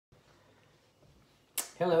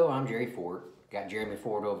Hello, I'm Jerry Ford. Got Jeremy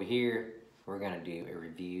Ford over here. We're going to do a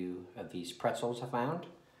review of these pretzels I found.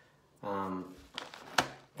 Found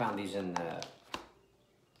these in the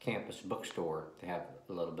campus bookstore. They have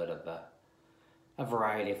a little bit of a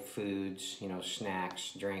variety of foods, you know,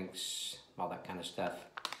 snacks, drinks, all that kind of stuff.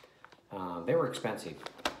 They were expensive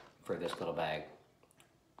for this little bag.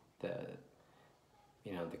 The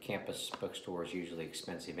campus bookstore is usually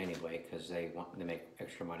expensive anyway because they make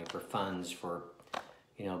extra money for funds for,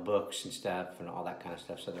 you know, books and stuff and all that kind of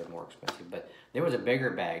stuff, so they're more expensive. But there was a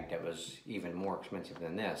bigger bag that was even more expensive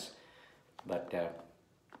than this, but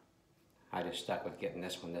I just stuck with getting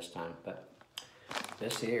this one this time. But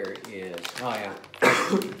this here is, oh yeah,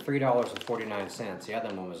 $3.49. The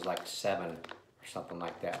other one was like $7 or something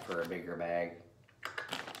like that for a bigger bag.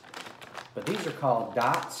 But these are called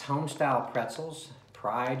Dots Homestyle Pretzels,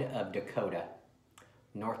 Pride of Dakota,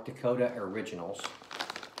 North Dakota Originals.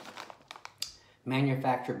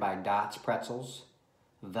 Manufactured by Dots Pretzels,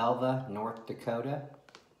 Velva, North Dakota.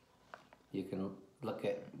 You can look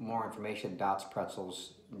at more information at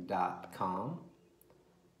dotspretzels.com.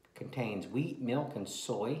 Contains wheat, milk, and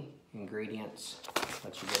soy ingredients.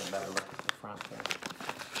 Let you get a better look at the front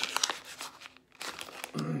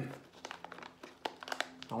there.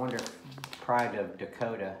 I wonder if Pride of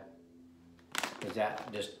Dakota, is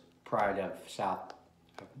that just Pride of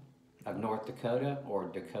North Dakota or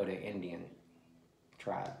Dakota Indian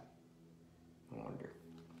tribe? I wonder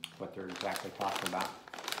what they're exactly talking about.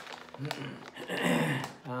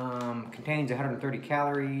 Contains 130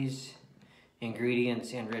 calories,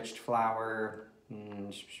 ingredients: enriched flour,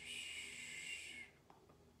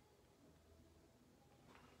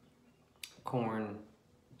 corn,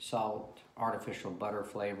 salt, artificial butter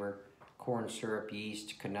flavor, corn syrup,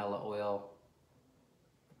 yeast, canola oil,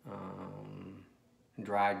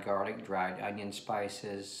 dried garlic, dried onion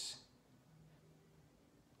spices.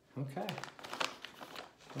 Okay,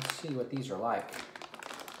 let's see what these are like.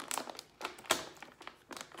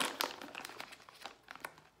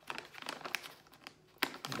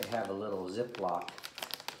 They have a little zipper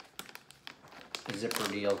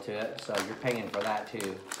deal to it, so you're paying for that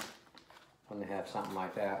too when they have something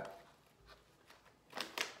like that.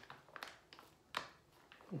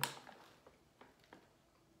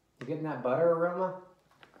 You getting that butter aroma?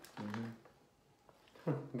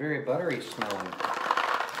 Mm-hmm. Very buttery smelling.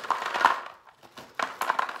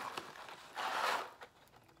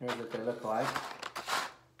 Here's what they look like.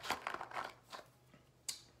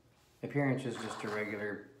 Appearance is just a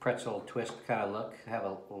regular pretzel twist kind of look. Have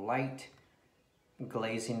a light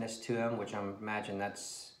glaziness to them, which I imagine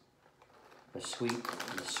that's the sweet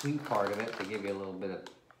part of it. They give you a little bit of,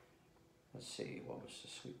 let's see, what was the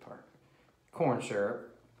sweet part? Corn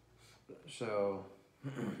syrup. So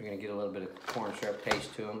you're gonna get a little bit of corn syrup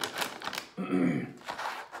taste to them.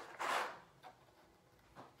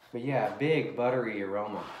 But yeah, big buttery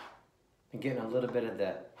aroma. I'm getting a little bit of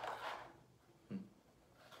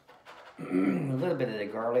the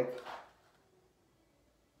garlic,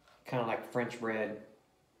 kind of like French bread,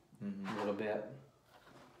 a little bit.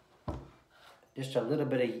 Just a little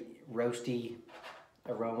bit of roasty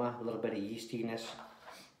aroma, a little bit of yeastiness.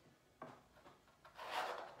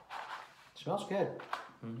 Smells good.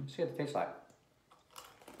 Let's see what it tastes like.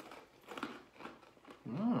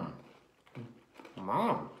 Mmm.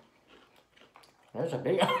 There's a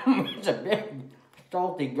big, it's a big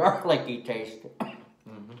salty, garlicky taste.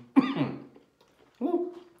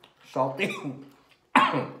 Ooh, salty.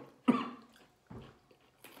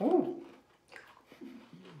 Ooh.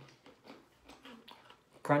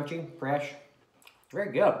 Crunchy, fresh,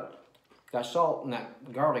 very good. That salt and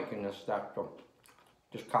that garlic in this stuff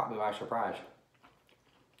just caught me by surprise.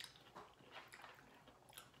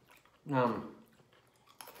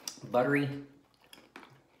 Buttery.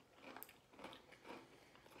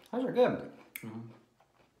 Those are good.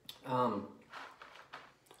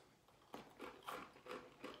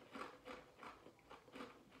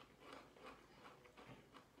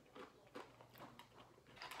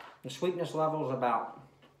 The sweetness level is about,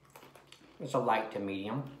 it's a light to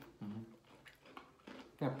medium.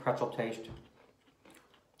 Got pretzel taste.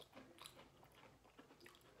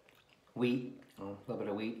 Wheat, a little bit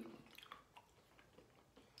of wheat.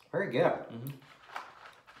 Very good.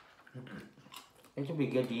 It would be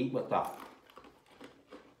good to eat with a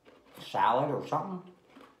salad or something.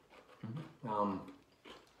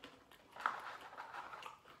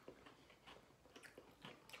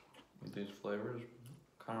 With these flavors,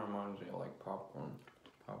 kind of reminds me of like popcorn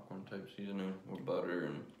type seasoning with butter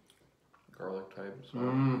and garlic type. So. I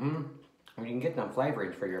mean, you can get them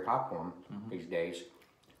flavorings for your popcorn these days.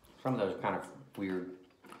 Some of those are kind of weird.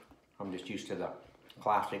 I'm just used to the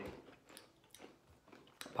classic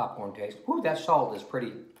popcorn taste. Whew, that salt is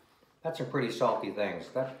pretty. That's some pretty salty things.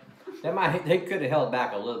 They could have held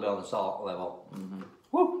back a little bit on the salt level. Mm-hmm.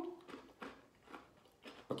 Woo!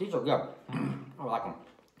 But these are good. I like them.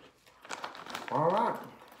 All right.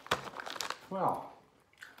 Well,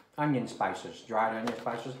 onion spices, dried onion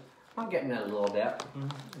spices. I'm getting it a little bit.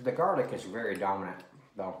 Mm-hmm. The garlic is very dominant,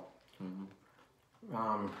 though. Mm-hmm.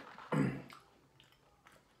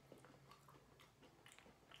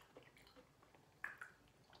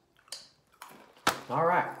 All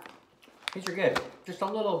right, these are good. Just a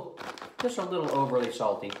little overly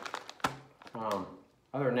salty.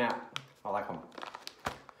 Other than that, I like them.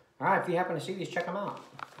 All right, if you happen to see these, check them out.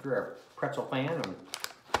 If you're a pretzel fan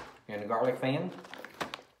and a garlic fan,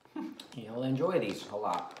 you'll enjoy these a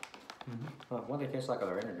lot. Mm-hmm. What do they taste like?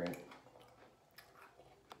 Other energy drink.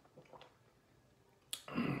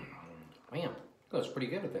 Man, goes pretty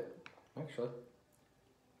good with it, actually.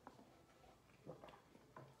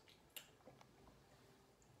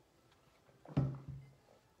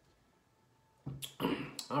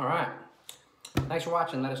 All right. Thanks for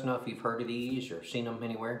watching. Let us know if you've heard of these or seen them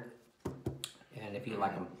anywhere, and if you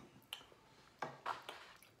like them.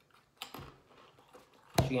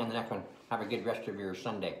 See you on the next one. Have a good rest of your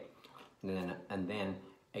Sunday, and then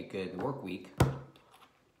a good work week.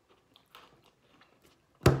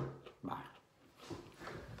 Bye.